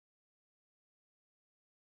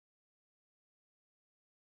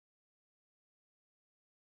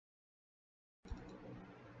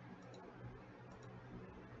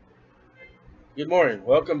Good morning.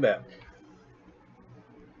 Welcome back.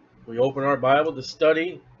 We open our Bible to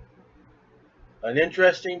study an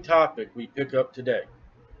interesting topic we pick up today.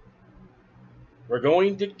 We're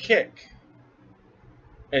going to kick,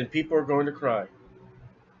 and people are going to cry.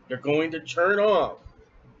 They're going to turn off.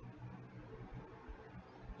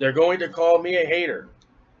 They're going to call me a hater.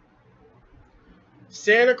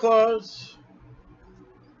 Santa Claus,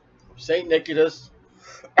 St. Nicholas,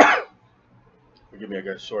 forgive me, I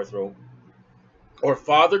got a sore throat, or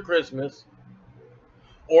Father Christmas,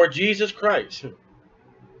 or Jesus Christ.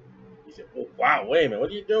 He said, oh, wow, wait a minute,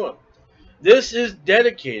 what are you doing? This is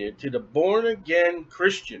dedicated to the born-again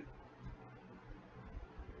Christian.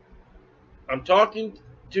 I'm talking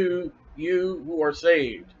to you who are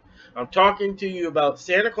saved. I'm talking to you about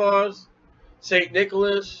Santa Claus, St.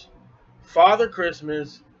 Nicholas, Father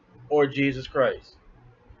Christmas, or Jesus Christ.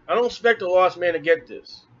 I don't expect a lost man to get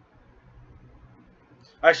this.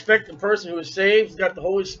 I expect the person who is saved has got the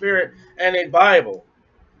Holy Spirit and a Bible.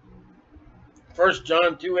 1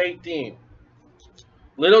 John 2:18.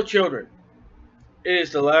 Little children, it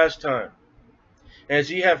is the last time.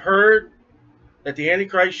 As ye have heard that the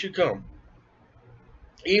Antichrist should come,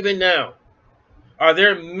 even now are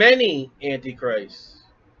there many Antichrists,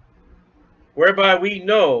 whereby we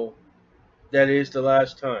know that it is the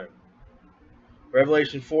last time.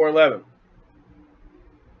 Revelation 4:11.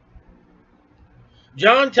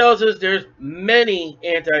 John tells us there's many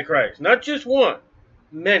antichrists, not just one,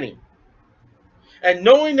 many. And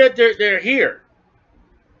knowing that they're here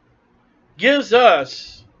gives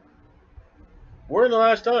us, we're in the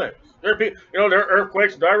last times. There are people, there are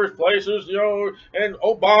earthquakes in diverse places, and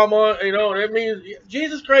Obama, that means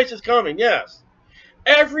Jesus Christ is coming, yes.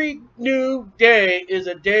 Every new day is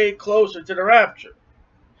a day closer to the rapture.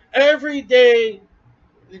 Every day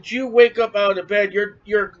that you wake up out of bed,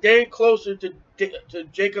 you're a day closer to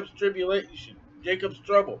Jacob's tribulation, Jacob's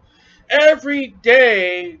trouble. Every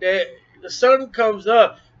day that the sun comes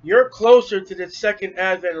up, you're closer to the second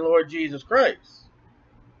advent of the Lord Jesus Christ.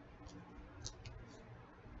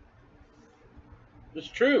 It's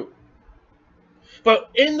true. But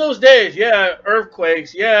in those days, yeah,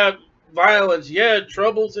 earthquakes, yeah, violence, yeah,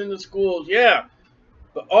 troubles in the schools, yeah,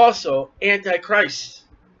 but also Antichrist.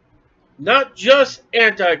 Not just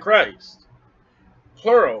Antichrist.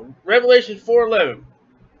 Plural. Revelation 4:11.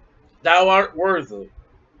 Thou art worthy,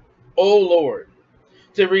 O Lord,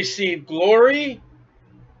 to receive glory.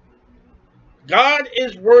 God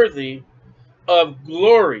is worthy of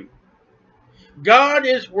glory. God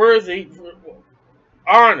is worthy of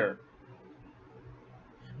honor.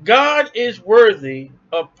 God is worthy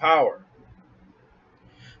of power.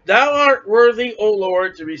 Thou art worthy, O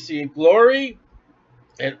Lord, to receive glory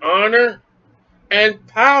and honor and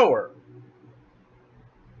power.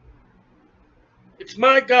 It's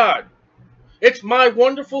my God. It's my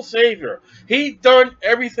wonderful Savior. He done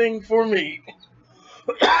everything for me.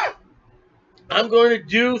 I'm going to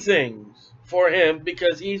do things for him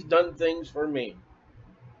because he's done things for me.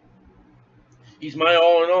 He's my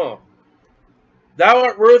all in all. Thou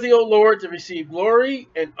art worthy, O Lord, to receive glory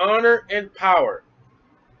and honor and power.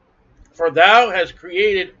 For thou hast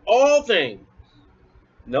created all things.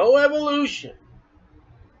 No evolution.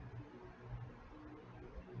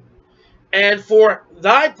 And for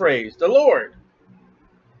thy praise, the Lord,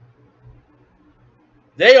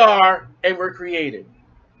 they are and were created.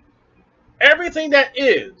 Everything that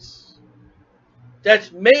is,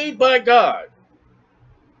 that's made by God.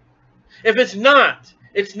 If it's not,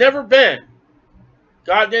 it's never been.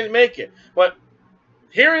 God didn't make it. But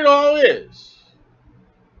here it all is.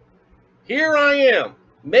 Here I am,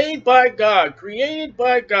 made by God, created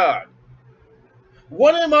by God.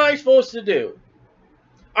 What am I supposed to do?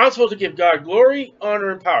 I'm supposed to give God glory,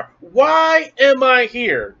 honor, and power. Why am I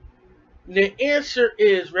here? And the answer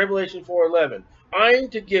is Revelation 4:11. I'm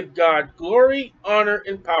to give God glory, honor,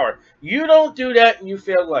 and power. You don't do that and you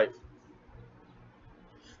fail life.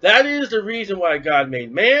 That is the reason why God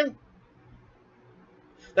made man.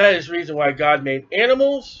 That is the reason why God made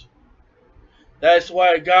animals. That's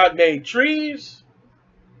why God made trees.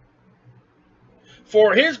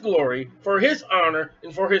 For his glory, for his honor,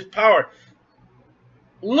 and for his power.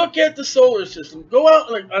 Look at the solar system. Go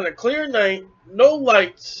out on a clear night, no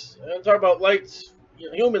lights. I'm talking about lights,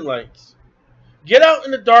 human lights. Get out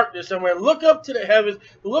in the darkness somewhere. Look up to the heavens.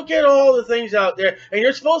 Look at all the things out there. And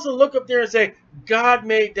you're supposed to look up there and say, God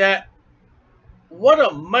made that. What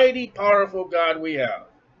a mighty, powerful God we have.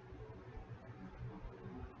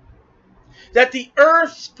 That the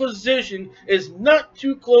earth's position is not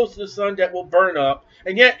too close to the sun that will burn up.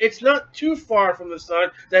 And yet it's not too far from the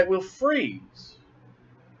sun that will freeze.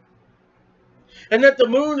 And that the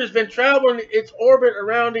moon has been traveling its orbit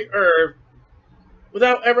around the earth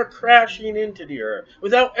without ever crashing into the earth,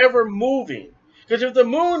 without ever moving. Because if the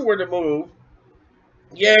moon were to move,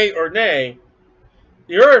 yay or nay,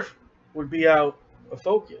 the earth would be out of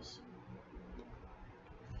focus.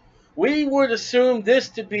 We would assume this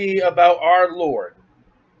to be about our Lord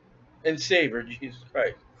and Savior, Jesus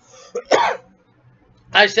Christ.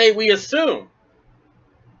 I say we assume.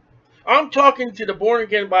 I'm talking to the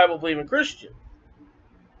born-again, Bible-believing Christian.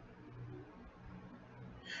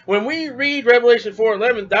 When we read Revelation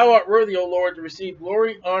 4:11, thou art worthy, O Lord, to receive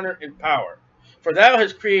glory, honor, and power. For thou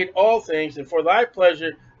hast created all things, and for thy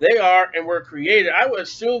pleasure they are and were created. I would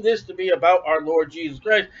assume this to be about our Lord Jesus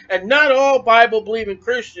Christ. And not all Bible-believing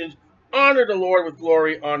Christians honor the Lord with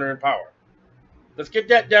glory, honor, and power. Let's get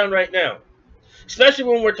that down right now. Especially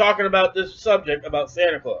when we're talking about this subject about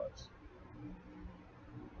Santa Claus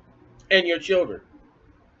and your children.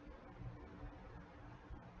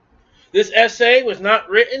 This essay was not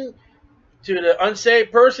written to the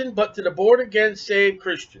unsaved person, but to the born-again, saved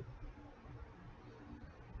Christian.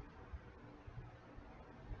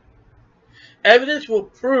 Evidence will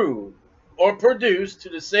prove or produce to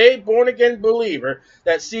the saved born-again believer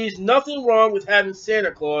that sees nothing wrong with having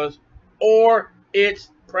Santa Claus or its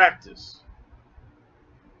practice.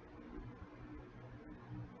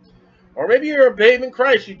 Or maybe you're a babe in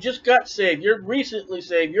Christ. You just got saved. You're recently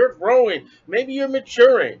saved. You're growing. Maybe you're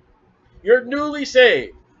maturing. You're newly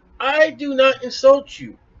saved. I do not insult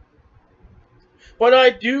you. But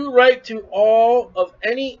I do write to all of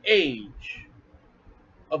any age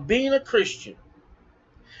of being a Christian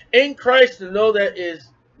in Christ to know that is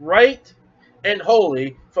right and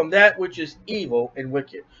holy from that which is evil and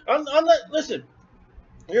wicked. I'm not, listen,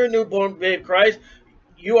 you're a newborn babe Christ.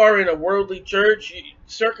 You are in a worldly church,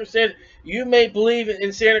 circumstance. You may believe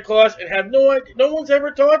in Santa Claus and have no idea. No one's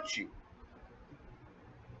ever taught you.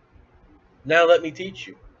 Now let me teach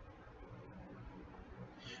you.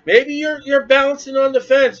 Maybe you're bouncing on the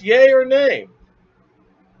fence, yay or nay.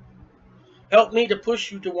 Help me to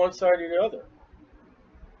push you to one side or the other.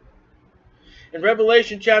 In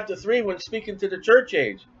Revelation chapter 3, when speaking to the church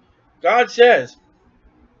age, God says,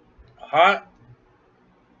 hot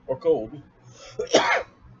or cold,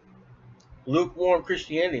 lukewarm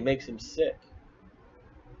Christianity makes him sick.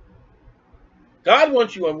 God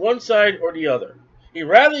wants you on one side or the other. He'd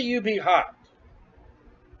rather you be hot.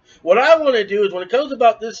 What I want to do is, when it comes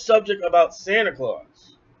about this subject about Santa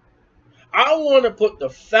Claus, I want to put the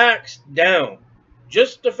facts down.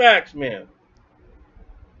 Just the facts, man.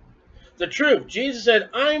 The truth. Jesus said,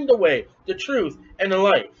 I'm the way, the truth, and the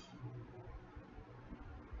life.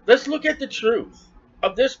 Let's look at the truth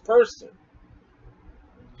of this person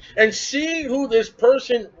and see who this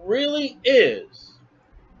person really is.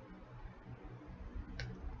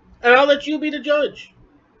 And I'll let you be the judge.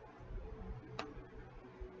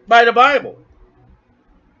 By the Bible.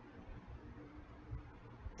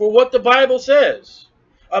 For what the Bible says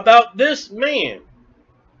about this man.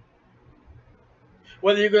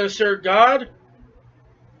 Whether you're going to serve God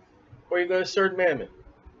or you're going to serve Mammon.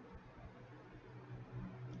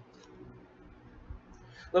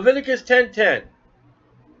 Leviticus 10:10.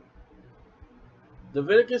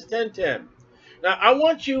 Leviticus 10:10. Now I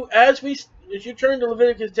want you, as you turn to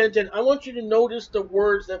Leviticus 10:10, I want you to notice the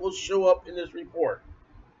words that will show up in this report.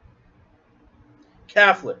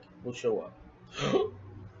 Catholic will show up.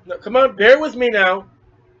 Now, come on, bear with me now.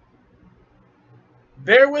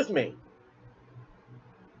 Bear with me.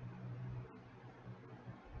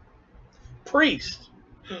 Priest.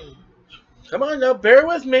 Come on now, bear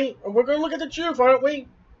with me. We're going to look at the truth, aren't we?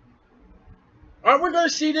 Aren't we going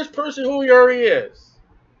to see this person who he already is?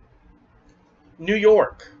 New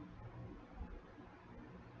York.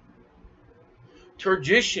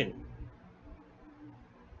 Tradition.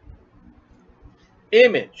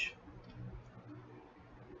 Image.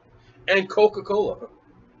 And Coca-Cola.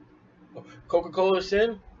 Coca-Cola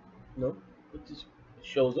sin? No. It just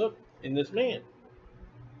shows up in this man.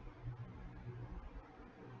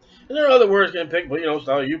 And there are other words getting picked, but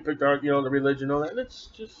so you picked out, the religion and all that. And it's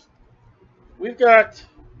just, we've got,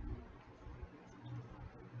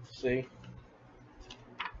 see,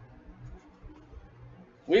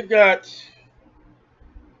 we've got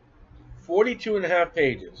 42.5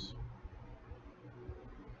 pages.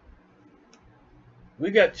 We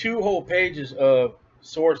got 2 whole pages of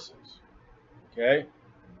sources. Okay?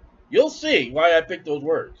 You'll see why I picked those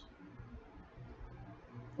words.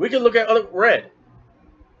 We can look at other red.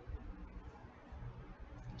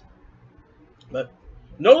 But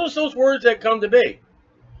notice those words that come to be.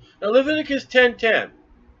 Now Leviticus 10:10.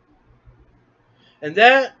 And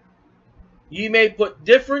that ye may put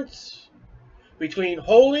difference between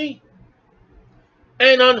holy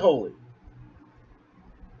and unholy.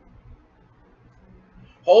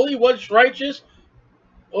 Holy, what's righteous?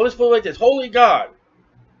 Well, let's put it like this. Holy God,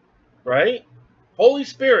 right? Holy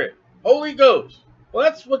Spirit, Holy Ghost. Well,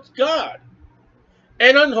 that's what's God.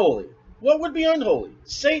 And unholy. What would be unholy?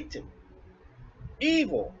 Satan.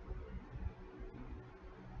 Evil.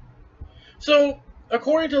 So,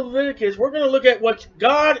 according to Leviticus, we're going to look at what's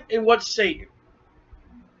God and what's Satan.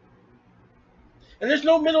 And there's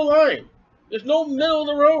no middle line. There's no middle of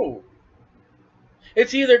the road.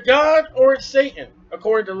 It's either God or it's Satan,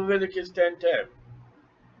 according to Leviticus 10:10.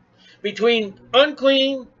 Between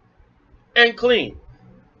unclean and clean.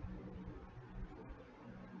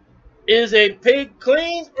 Is a pig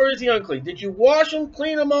clean or is he unclean? Did you wash him,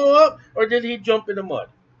 clean him all up, or did he jump in the mud?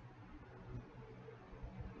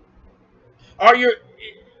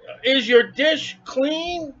 Is your dish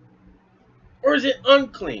clean or is it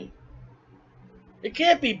unclean? It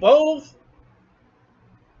can't be both.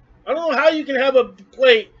 I don't know how you can have a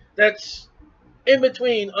plate that's in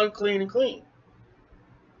between unclean and clean.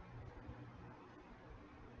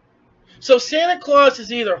 So Santa Claus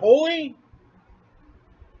is either holy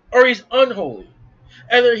or he's unholy.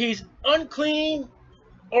 Either he's unclean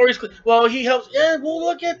or he's clean. Well, he helps. Yeah, we'll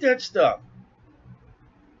look at that stuff.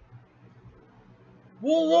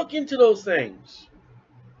 We'll look into those things.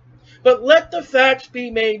 But let the facts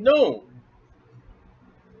be made known.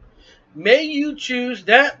 May you choose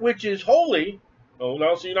that which is holy. Oh,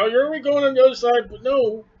 now see, now you're already going on the other side, but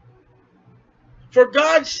no. For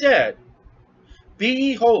God said, be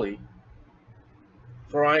ye holy,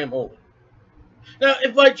 for I am holy. Now,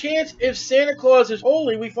 if by chance, if Santa Claus is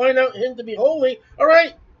holy, we find out him to be holy, all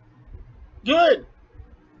right, good.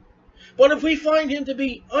 But if we find him to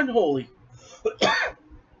be unholy,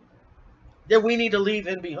 then we need to leave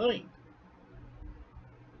him behind.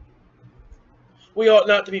 We ought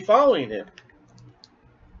not to be following him.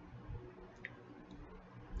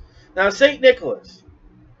 Now, St. Nicholas,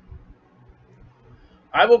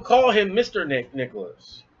 I will call him Mr.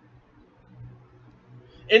 Nicholas.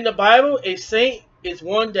 In the Bible, a saint is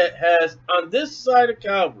one that has, on this side of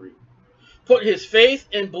Calvary, put his faith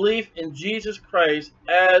and belief in Jesus Christ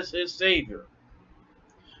as his Savior.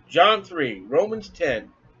 John 3, Romans 10,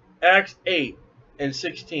 Acts 8 and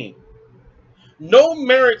 16. No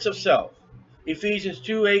merits of self. Ephesians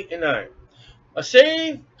 2, 8 and 9. A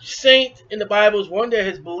saved saint in the Bible is one that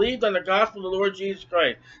has believed on the gospel of the Lord Jesus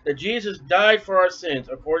Christ, that Jesus died for our sins,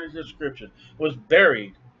 according to the Scriptures, was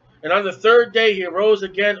buried, and on the third day he arose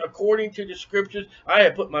again, according to the Scriptures. I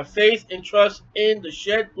have put my faith and trust in the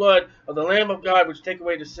shed blood of the Lamb of God, which take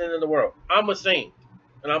away the sin of the world. I'm a saint,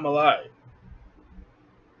 and I'm alive.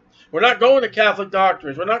 We're not going to Catholic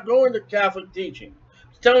doctrines. We're not going to Catholic teaching.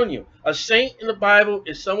 I'm telling you, a saint in the Bible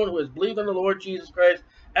is someone who has believed on the Lord Jesus Christ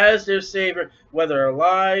as their Savior, whether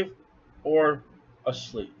alive or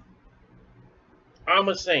asleep. I'm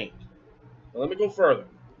a saint. Now let me go further.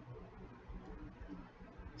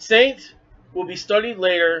 Saints will be studied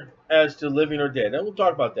later as to living or dead. And we'll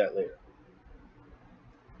talk about that later.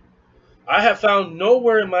 I have found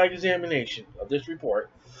nowhere in my examination of this report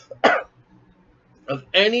of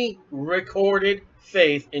any recorded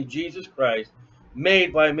faith in Jesus Christ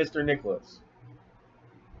made by Mr. Nicholas.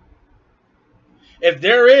 If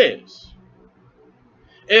there is,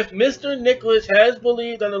 if Mr. Nicholas has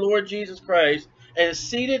believed on the Lord Jesus Christ and is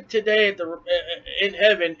seated today in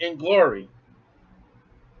heaven in glory,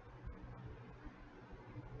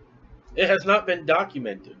 it has not been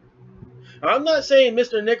documented. I'm not saying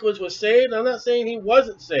Mr. Nicholas was saved. I'm not saying he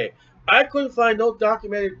wasn't saved. I couldn't find no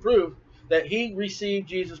documented proof that he received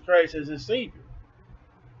Jesus Christ as his Savior.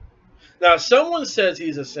 Now, someone says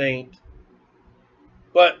he's a saint,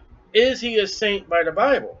 but is he a saint by the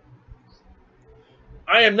Bible?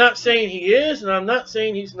 I am not saying he is, and I'm not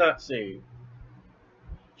saying he's not saved.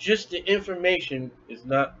 Just the information is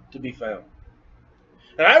not to be found.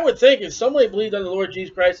 And I would think if somebody believed on the Lord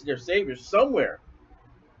Jesus Christ as their Savior somewhere,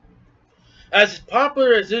 as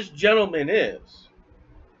popular as this gentleman is,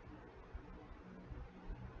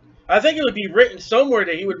 I think it would be written somewhere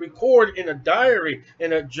that he would record in a diary,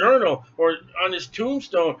 in a journal, or on his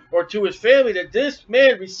tombstone, or to his family that this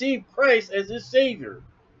man received Christ as his Savior.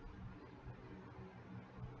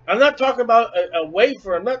 I'm not talking about a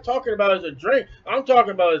wafer. I'm not talking about as a drink. I'm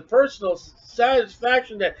talking about his personal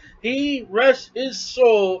satisfaction that he rests his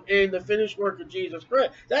soul in the finished work of Jesus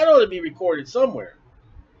Christ. That ought to be recorded somewhere.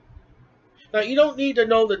 Now, you don't need to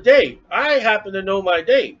know the date. I happen to know my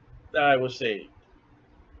date that I was saved.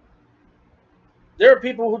 There are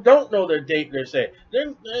people who don't know their date they're saved.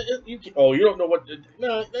 You don't know what...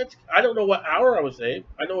 No, I don't know what hour I was saved.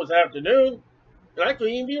 I know it's afternoon. And I could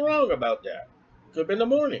even be wrong about that. Could have been the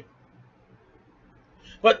morning.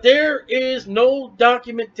 But there is no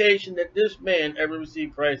documentation that this man ever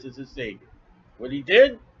received Christ as his Savior. What he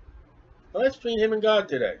did, well, that's between him and God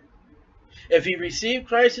today. If he received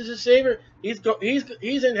Christ as his Savior, he's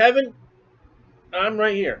in heaven. I'm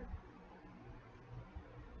right here.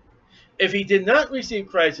 If he did not receive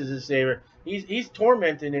Christ as his Savior, he's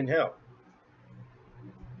tormented in hell.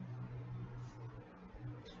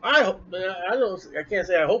 I can't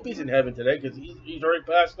say I hope he's in heaven today because he's already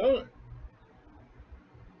passed on.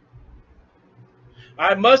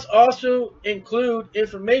 I must also include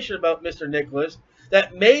information about Mr. Nicholas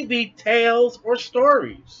that may be tales or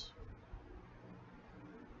stories.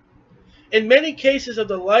 In many cases of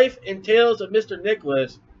the life and tales of Mr.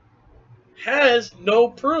 Nicholas has no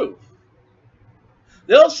proof.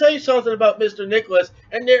 They'll say something about Mr. Nicholas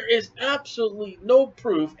and there is absolutely no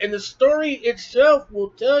proof, and the story itself will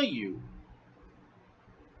tell you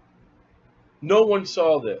no one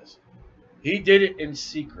saw this. He did it in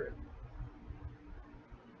secret.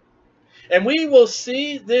 And we will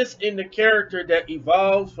see this in the character that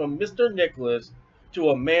evolves from Mr. Nicholas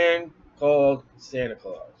to a man called Santa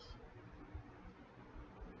Claus.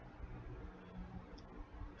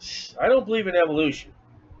 I don't believe in evolution.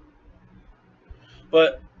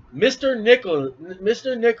 But Mr.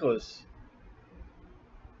 Nicholas,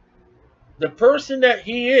 the person that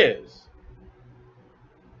he is,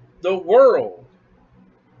 the world,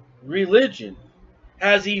 religion,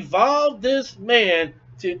 has evolved this man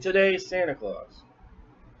to today's Santa Claus.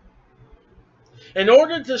 In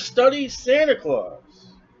order to study Santa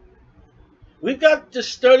Claus, we've got to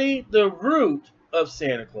study the root of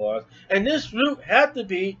Santa Claus, and this root had to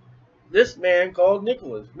be this man called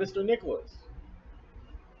Nicholas, Mr. Nicholas.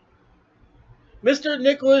 Mr.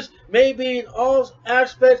 Nicholas may be in all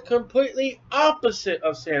aspects completely opposite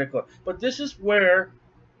of Santa Claus, but this is where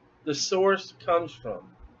the source comes from.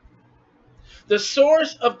 The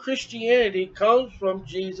source of Christianity comes from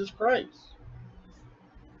Jesus Christ.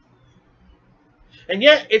 And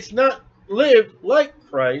yet it's not lived like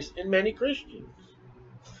Christ in many Christians.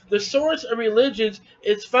 The source of religions,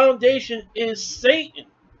 its foundation is Satan.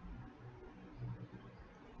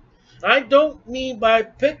 I don't mean by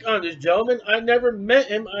pick on this gentleman. I never met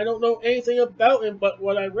him. I don't know anything about him but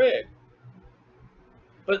what I read.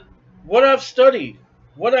 But what I've studied,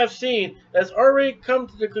 what I've seen, has already come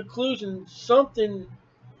to the conclusion something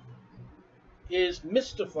is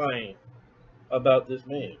mystifying about this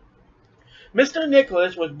man. Mr.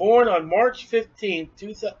 Nicholas was born on March 15,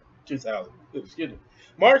 2000.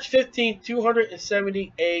 March 15,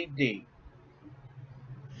 270 A.D.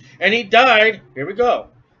 And he died, here we go,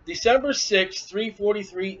 December 6,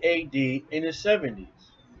 343 A.D. in his 70s.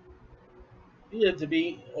 He lived to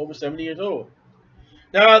be over 70 years old.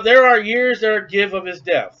 Now, there are years that are give of his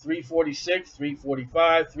death. 346,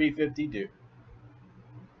 345, 352.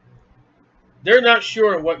 They're not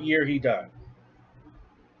sure what year he died.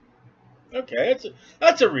 Okay,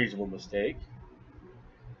 that's a reasonable mistake.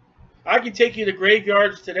 I can take you to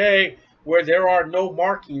graveyards today where there are no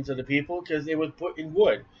markings of the people because it was put in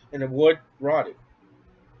wood, and the wood rotted.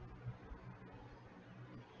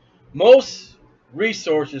 Most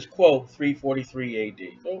resources quote 343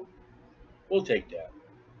 AD, so we'll take that.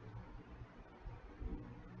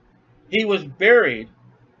 He was buried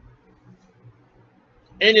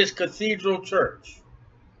in his cathedral church.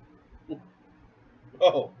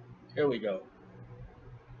 Oh, here we go.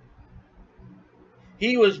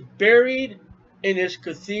 He was buried in his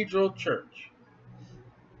cathedral church.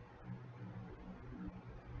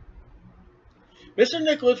 Mr.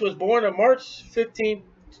 Nicholas was born on March 15,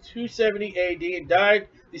 270 AD and died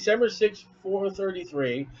December 6,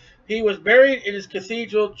 433. He was buried in his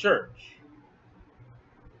cathedral church.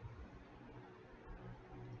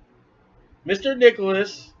 Mr.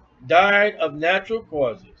 Nicholas died of natural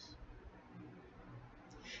causes.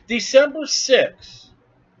 December 6th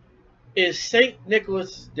is St.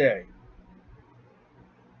 Nicholas Day.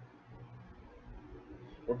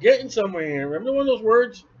 We're getting somewhere here. Remember one of those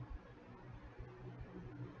words?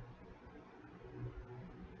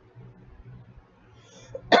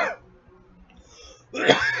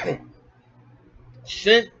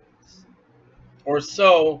 Since or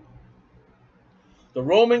so, the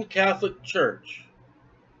Roman Catholic Church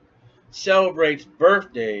celebrates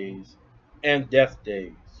birthdays and death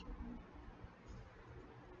days.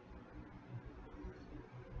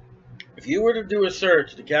 If you were to do a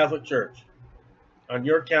search, the Catholic Church, on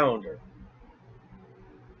your calendar,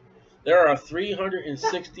 there are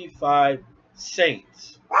 365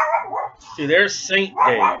 saints to their saint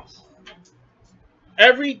days.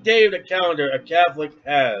 Every day of the calendar, a Catholic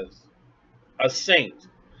has a saint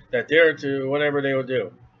that they're to whatever they will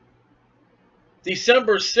do.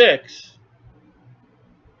 December 6th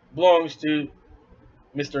belongs to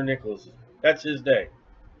Mr. Nicholas. That's his day.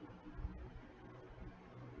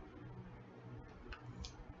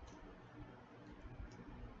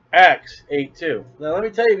 Acts 8:2. Now let me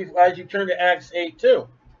tell you, as you turn to Acts 8:2,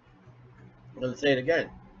 I'm going to say it again.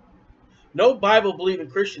 No Bible-believing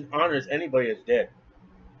Christian honors anybody that's dead.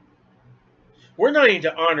 We're not even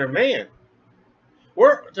to honor man.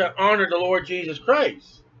 We're to honor the Lord Jesus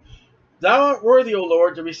Christ. Thou art worthy, O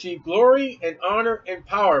Lord, to receive glory and honor and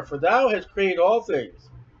power, for thou hast created all things.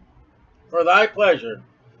 For thy pleasure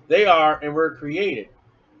they are and were created.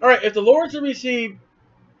 All right, if the Lord's to receive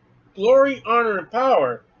glory, honor, and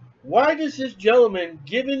power, why does this gentleman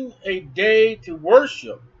given a day to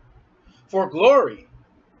worship for glory,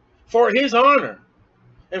 for his honor,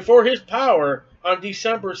 and for his power on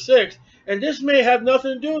December 6th? And this may have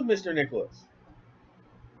nothing to do with Mr. Nicholas.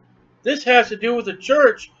 This has to do with the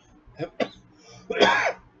church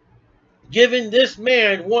giving this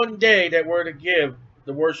man one day that we're to give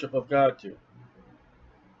the worship of God to.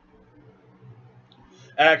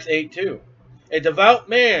 Acts 8:2. A devout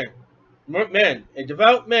man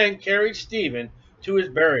carried Stephen to his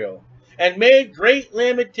burial and made great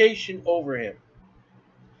lamentation over him.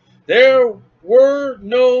 There were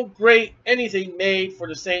no great anything made for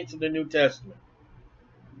the saints of the New Testament.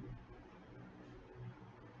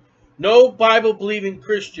 No Bible-believing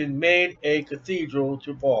Christian made a cathedral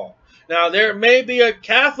to Paul. Now, there may be a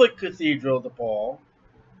Catholic cathedral to Paul,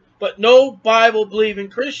 but no Bible-believing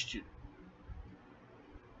Christian.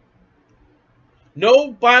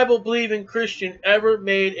 No Bible-believing Christian ever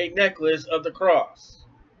made a necklace of the cross.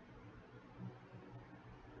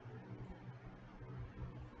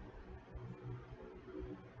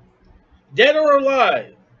 Dead or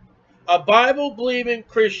alive, a Bible-believing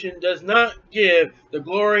Christian does not give the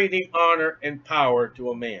glory, the honor, and power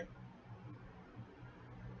to a man.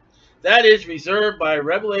 That is reserved by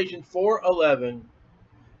Revelation 4:11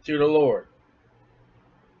 to the Lord.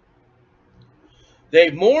 They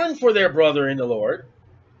mourn for their brother in the Lord.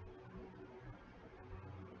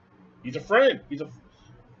 He's a friend.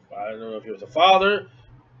 I don't know if he was a father.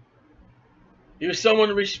 He was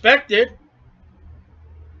someone respected.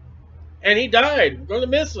 And he died. We're going to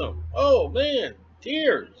miss him. Oh, man.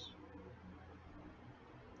 Tears.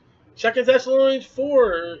 2 Thessalonians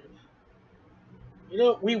 4. You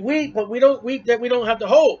know, we weep, but we don't weep that we don't have the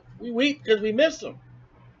hope. We weep because we miss him.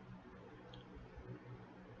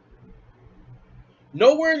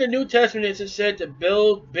 Nowhere in the New Testament is it said to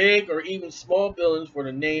build big or even small buildings for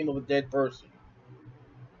the name of a dead person.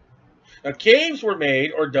 Now, caves were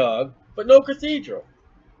made or dug, but no cathedral.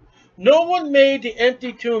 No one made the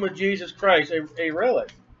empty tomb of Jesus Christ a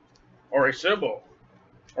relic, or a symbol,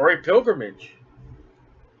 or a pilgrimage.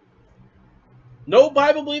 No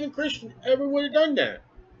Bible-believing Christian ever would have done that.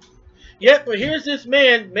 Yet, but here's this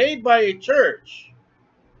man made by a church.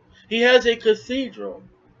 He has a cathedral.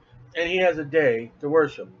 And he has a day to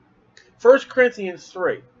worship. 1 Corinthians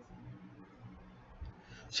 3.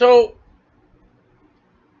 So,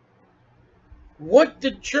 what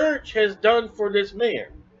the church has done for this man,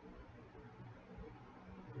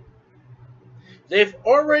 they've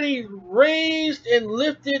already raised and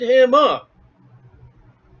lifted him up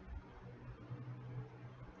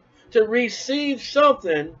to receive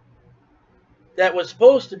something that was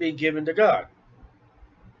supposed to be given to God.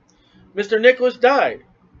 Mr. Nicholas died.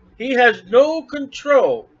 He has no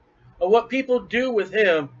control of what people do with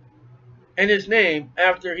him and his name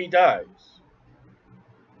after he dies.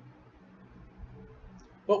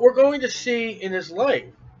 But we're going to see in his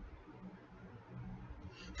life.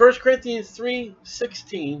 1 Corinthians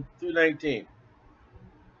 3:16 through 19.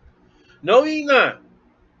 Know ye not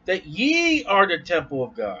that ye are the temple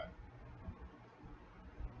of God?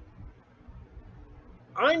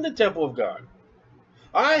 I'm the temple of God.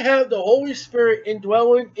 I have the Holy Spirit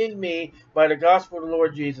indwelling in me by the gospel of the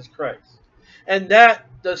Lord Jesus Christ. And that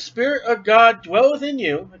the Spirit of God dwelleth in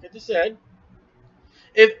you, like I just said.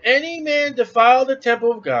 If any man defile the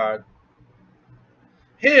temple of God,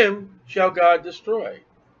 him shall God destroy.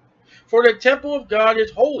 For the temple of God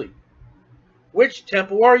is holy. Which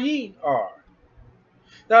temple are ye?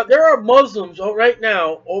 Now, there are Muslims right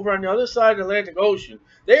now over on the other side of the Atlantic Ocean.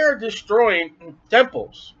 They are destroying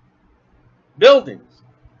temples, buildings,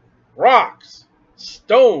 rocks,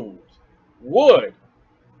 stones, wood.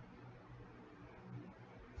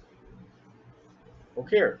 Who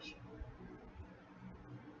cares?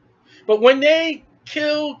 But when they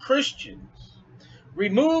kill Christians,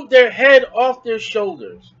 remove their head off their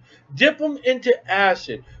shoulders, dip them into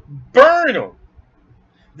acid, burn them,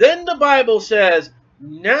 Then the Bible says,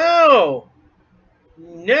 now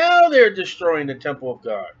they're destroying the temple of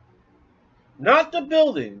God. Not the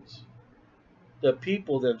buildings, the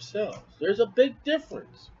people themselves. There's a big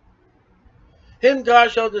difference. Him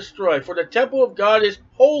God shall destroy, for the temple of God is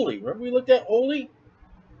holy. Remember we looked at holy?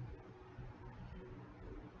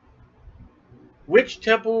 Which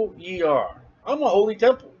temple ye are. I'm a holy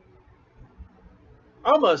temple.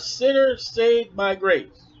 I'm a sinner saved by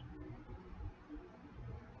grace.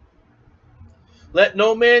 Let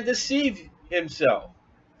no man deceive himself.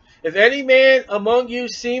 If any man among you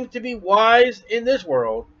seems to be wise in this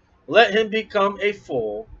world, let him become a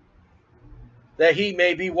fool, that he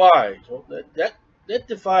may be wise. Well, that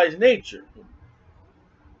defies nature.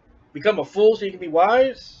 Become a fool so you can be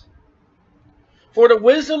wise? For the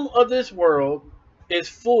wisdom of this world is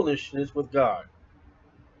foolishness with God.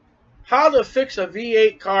 How to fix a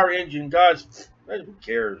V8 car engine, who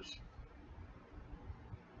cares?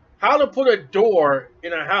 How to put a door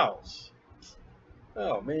in a house.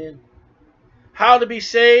 Oh, man. How to be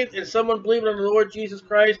saved and someone believing on the Lord Jesus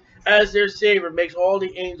Christ as their Savior makes all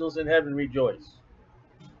the angels in heaven rejoice.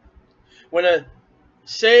 When a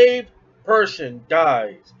saved person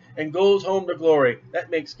dies and goes home to glory,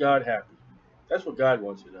 that makes God happy. That's what God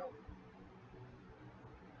wants to know.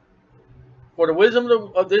 For the wisdom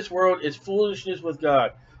of this world is foolishness with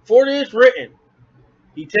God. For it is written,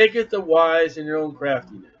 He taketh the wise in their own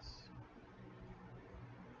craftiness.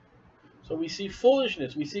 So we see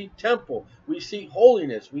foolishness, we see temple, we see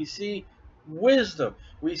holiness, we see wisdom,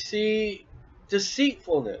 we see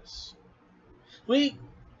deceitfulness. We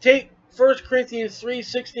take 1 Corinthians 3,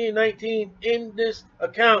 16 and 19 in this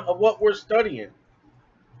account of what we're studying.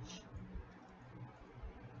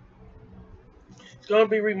 It's going to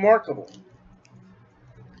be remarkable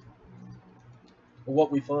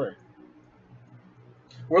what we find.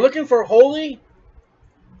 We're looking for holy,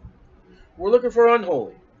 we're looking for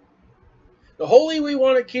unholy. The holy we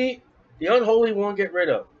want to keep, the unholy we want to get rid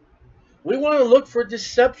of. We want to look for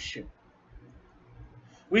deception.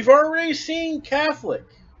 We've already seen Catholic.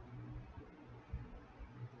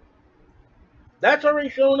 That's already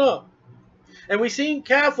shown up. And we've seen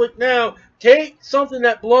Catholic now take something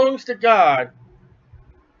that belongs to God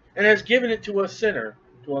and has given it to a sinner,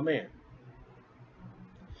 to a man.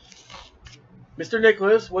 Mr.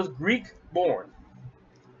 Nicholas was Greek born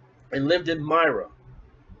and lived in Myra,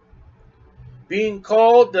 being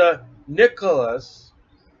called the Nicholas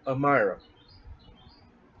of Myra.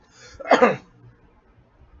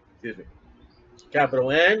 Excuse me.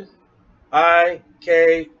 Capital N-I-K-O-L-A-S.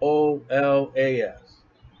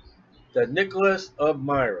 The Nicholas of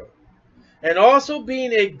Myra. And also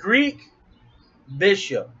being a Greek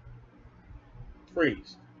bishop,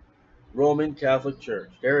 priest, Roman Catholic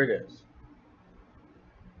Church. There it is.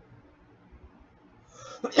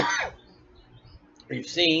 We've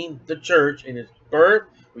seen the church in his birth.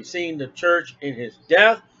 We've seen the church in his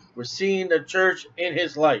death. We're seeing the church in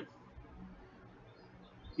his life.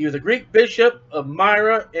 He was a Greek bishop of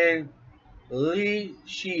Myra and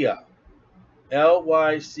Lycia.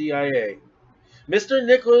 Lycia. Mr.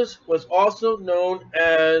 Nicholas was also known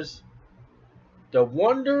as the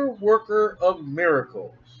wonder worker of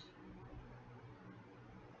miracles.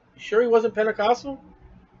 You sure he wasn't Pentecostal?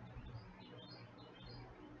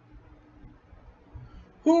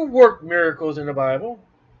 Who worked miracles in the Bible?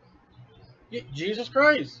 Jesus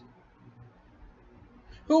Christ.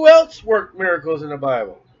 Who else worked miracles in the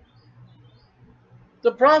Bible?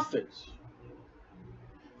 The prophets.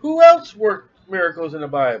 Who else worked miracles in the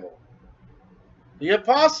Bible? The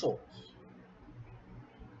apostles.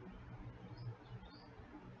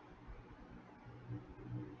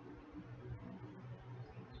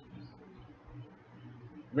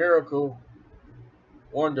 Miracle,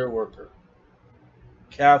 wonder worker,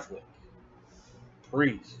 Catholic,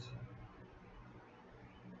 priest.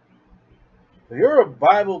 If you're a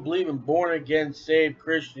Bible-believing, born-again, saved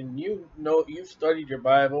Christian, you know you've studied your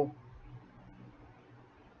Bible.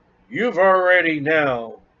 You've already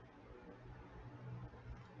now,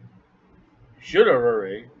 should have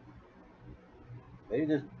already, they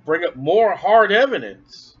just bring up more hard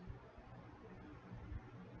evidence.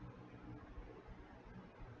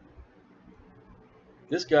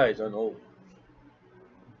 This guy is unholy.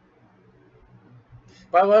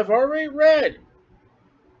 Bible I've already read.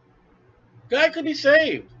 Guy could be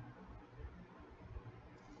saved.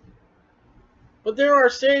 But there are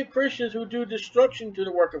saved Christians who do destruction to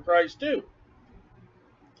the work of Christ too.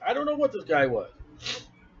 I don't know what this guy was.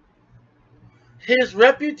 His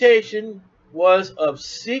reputation was of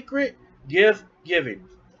secret gift giving.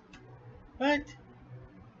 What?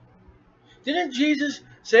 Didn't Jesus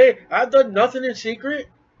say, I've done nothing in secret?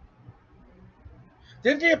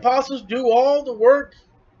 Didn't the apostles do all the work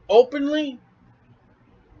openly?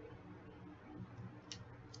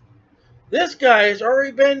 This guy has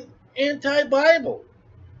already been anti-Bible.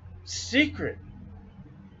 Secret.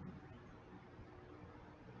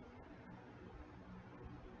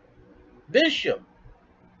 Bishop.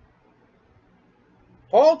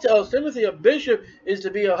 Paul tells Timothy a bishop is to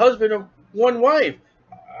be a husband of one wife.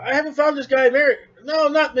 I haven't found this guy married. No,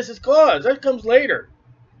 not Mrs. Claus. That comes later.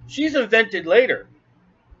 She's invented later.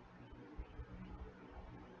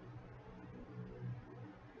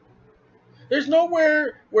 There's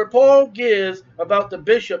nowhere where Paul gives about the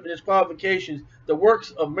bishop and his qualifications, the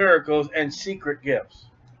works of miracles, and secret gifts.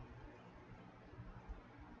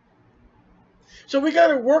 So we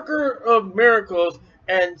got a worker of miracles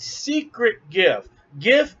and secret gift.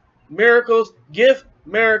 Gift, miracles, gift,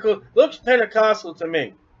 miracles. Looks Pentecostal to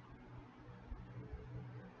me.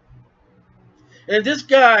 And this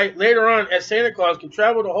guy, later on, as Santa Claus, can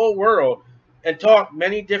travel the whole world and talk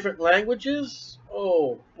many different languages.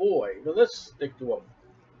 Oh, boy. Now, let's stick to him.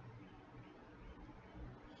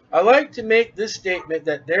 I like to make this statement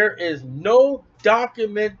that there is no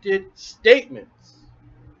documented statements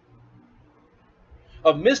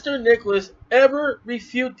of Mr. Nicholas ever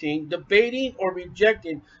refuting, debating, or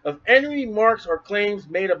rejecting of any remarks or claims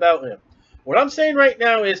made about him. What I'm saying right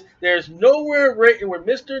now is there's nowhere written where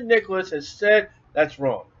Mr. Nicholas has said that's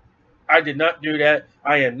wrong. I did not do that.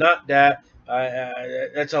 I am not that.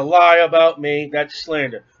 That's a lie about me. That's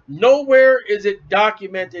slander. Nowhere is it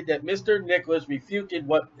documented that Mr. Nicholas refuted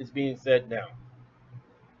what is being said now.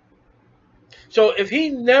 So if he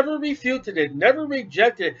never refuted it, never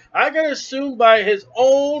rejected it, I got to assume by his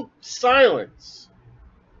own silence,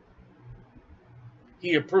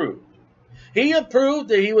 he approved. He approved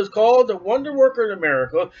that he was called the wonder worker and a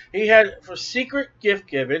miracle. He had for secret gift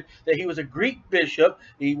given, that he was a Greek bishop.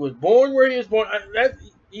 He was born where he was born.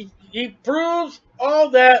 He proves all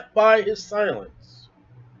that by his silence.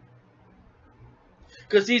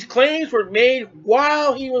 Because these claims were made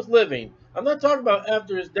while he was living. I'm not talking about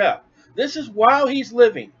after his death. This is while he's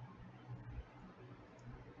living.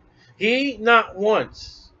 He not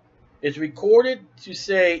once is recorded to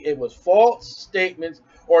say it was false statements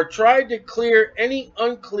or tried to clear any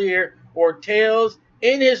unclear or tales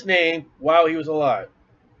in his name while he was alive.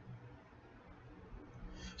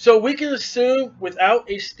 So we can assume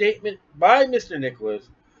without a statement by Mr. Nicholas,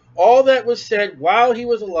 all that was said while he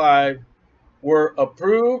was alive were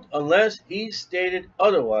approved unless he stated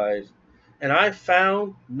otherwise, and I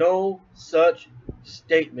found no such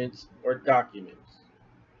statements or documents.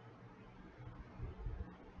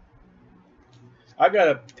 I got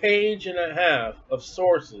a page and a half of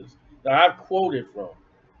sources that I've quoted from.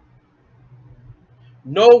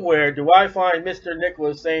 Nowhere do I find Mr.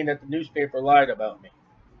 Nicholas saying that the newspaper lied about me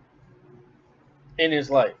in his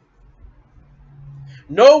life.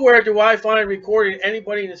 Nowhere do I find recorded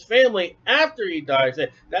anybody in his family after he died say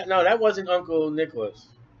that no, that wasn't Uncle Nicholas.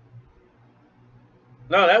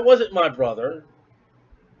 No, that wasn't my brother.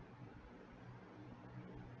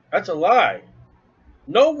 That's a lie.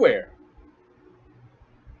 Nowhere.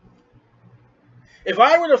 If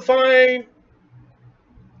I were to find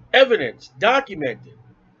evidence documented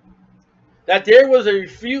that there was a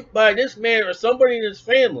refute by this man or somebody in his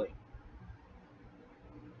family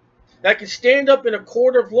that could stand up in a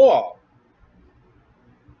court of law,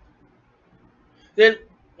 then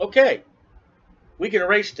okay, we can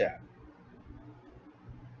erase that.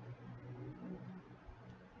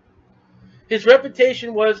 His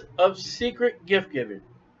reputation was of secret gift giving.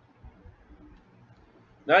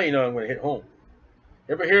 Now you know I'm going to hit home.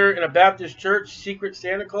 Ever hear in a Baptist church, secret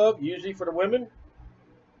Santa Club, usually for the women?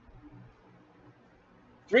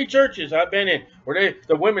 3 churches I've been in where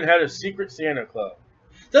the women had a secret Santa Club.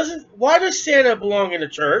 Why does Santa belong in the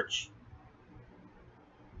church?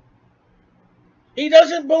 He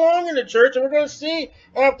doesn't belong in the church, and we're going to see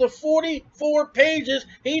after 44 pages,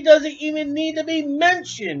 he doesn't even need to be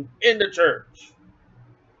mentioned in the church.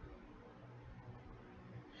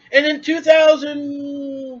 And in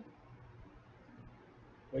 2000,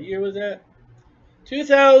 what year was that?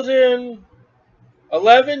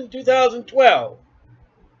 2011, 2012.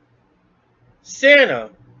 Santa,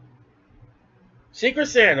 Secret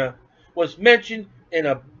Santa, was mentioned in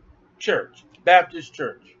a church, Baptist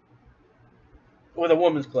church, with a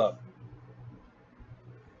women's club.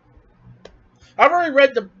 I've already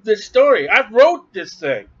read this story. I wrote this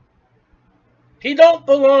thing. He don't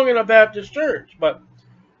belong in a Baptist church, but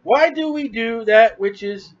why do we do that which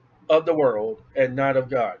is of the world and not of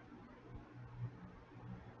God?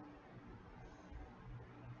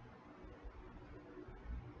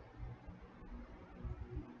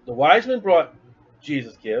 The wise men brought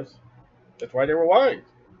Jesus' gifts. That's why they were wise.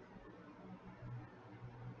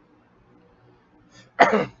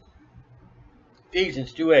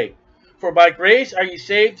 Ephesians 2:8. For by grace are ye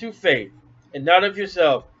saved through faith, and not of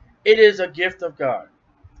yourself. It is a gift of God.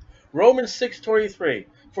 Romans 6:23.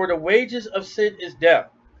 For the wages of sin is death,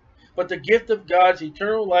 but the gift of God is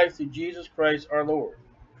eternal life through Jesus Christ our Lord.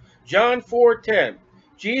 John 4:10.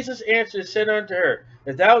 Jesus answered and said unto her,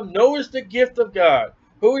 If thou knowest the gift of God,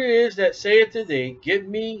 who it is that saith to thee, Give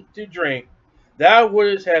me to drink, thou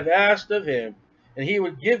wouldst have asked of him, and he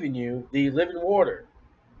would give you the living water.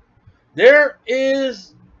 There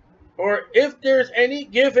is, or if there's any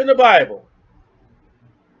gift in the Bible,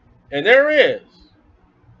 and there is,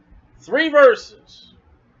 3 verses,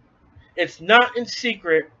 it's not in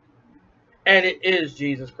secret, and it is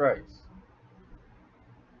Jesus Christ.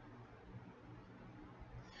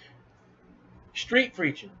 Street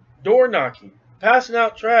preaching, door knocking, passing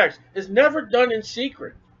out tracts is never done in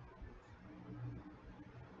secret.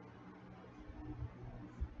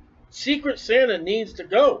 Secret Santa needs to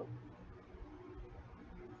go.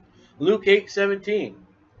 Luke 8:17.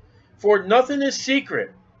 For nothing is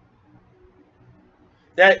secret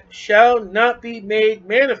that shall not be made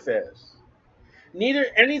manifest, neither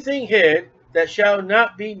anything hid that shall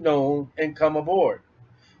not be known and come aboard.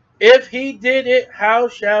 If he did it, how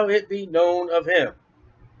shall it be known of him?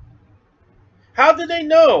 How did they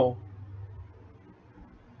know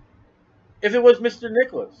if it was Mr.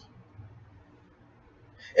 Nicholas?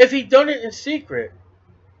 If he'd done it in secret,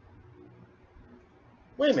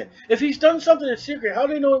 wait a minute. If he's done something in secret, how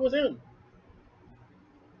do they know it was him?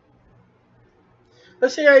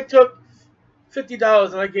 Let's say I took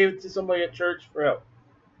 $50 and I gave it to somebody at church for help.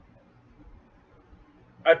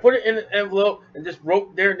 I put it in an envelope and just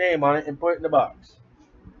wrote their name on it and put it in the box.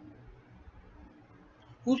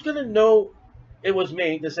 Who's going to know it was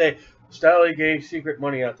me to say, Staley gave secret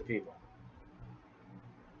money out to people?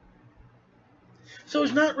 So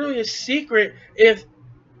it's not really a secret if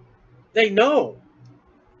they know.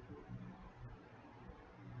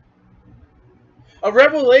 A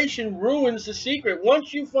revelation ruins the secret.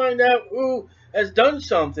 Once you find out who has done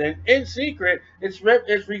something in secret, it's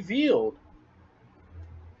revealed.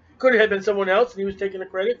 Could it have been someone else and he was taking the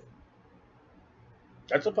credit?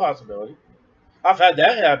 That's a possibility. I've had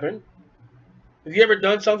that happen. Have you ever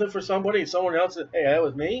done something for somebody and someone else said, hey, that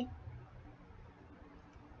was me?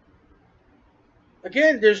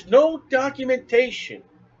 Again, there's no documentation.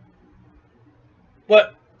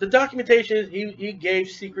 But the documentation is he gave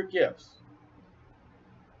secret gifts.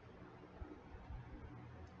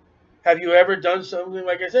 Have you ever done something,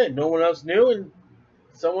 like I said, no one else knew and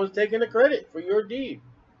someone's taking the credit for your deed?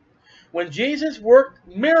 When Jesus worked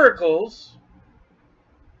miracles,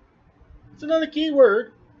 it's another key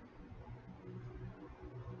word.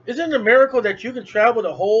 Isn't it a miracle that you can travel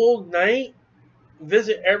the whole night,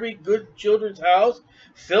 visit every good children's house,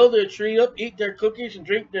 fill their tree up, eat their cookies, and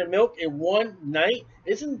drink their milk in one night?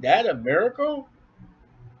 Isn't that a miracle?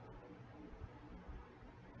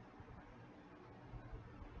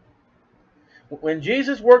 When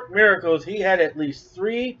Jesus worked miracles, he had at least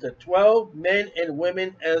 3 to 12 men and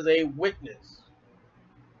women as a witness.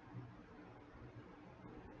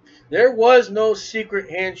 There was no secret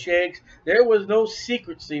handshakes. There was no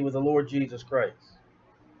secrecy with the Lord Jesus Christ,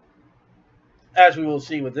 as we will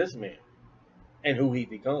see with this man and who he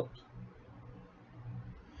becomes.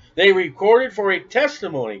 They recorded for a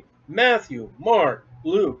testimony. Matthew, Mark,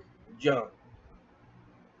 Luke, John,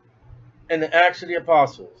 and the Acts of the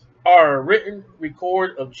Apostles are a written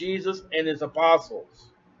record of Jesus and his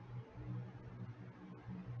apostles.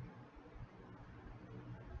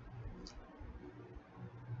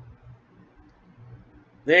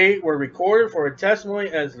 They were recorded for a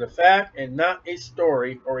testimony as a fact and not a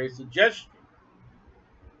story or a suggestion.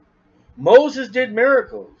 Moses did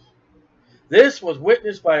miracles. This was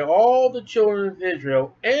witnessed by all the children of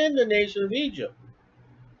Israel and the nation of Egypt.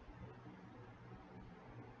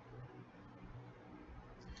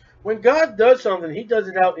 When God does something, he does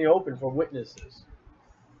it out in the open for witnesses.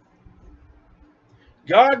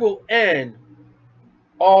 God will end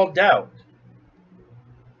all doubt.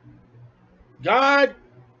 God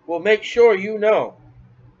will make sure you know.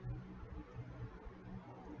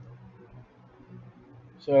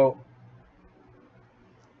 So,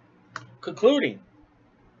 concluding,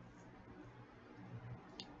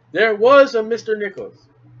 there was a Mr. Nicholas.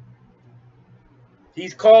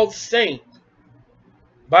 He's called saint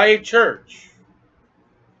by a church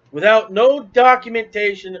without no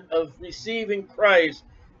documentation of receiving Christ,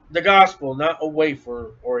 the gospel, not a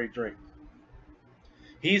wafer or a drink.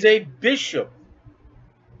 He's a bishop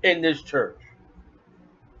in this church.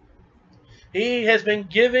 He has been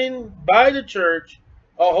given by the church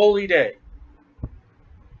a holy day.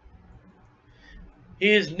 He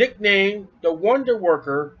is nicknamed the Wonder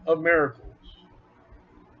Worker of Miracles.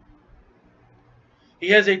 He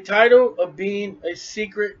has a title of being a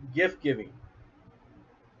secret gift giving.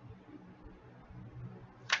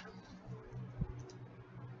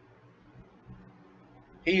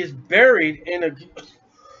 He is buried in a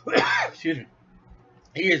excuse me.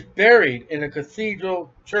 He is buried in a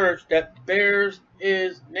cathedral church that bears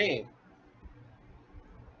his name.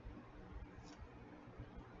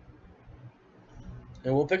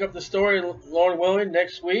 And we'll pick up the story, Lord willing,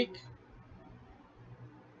 next week.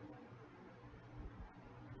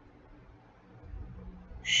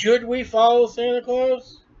 Should we follow Santa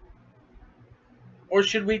Claus? Or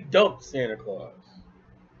should we dump Santa Claus?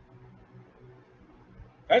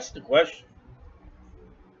 That's the question.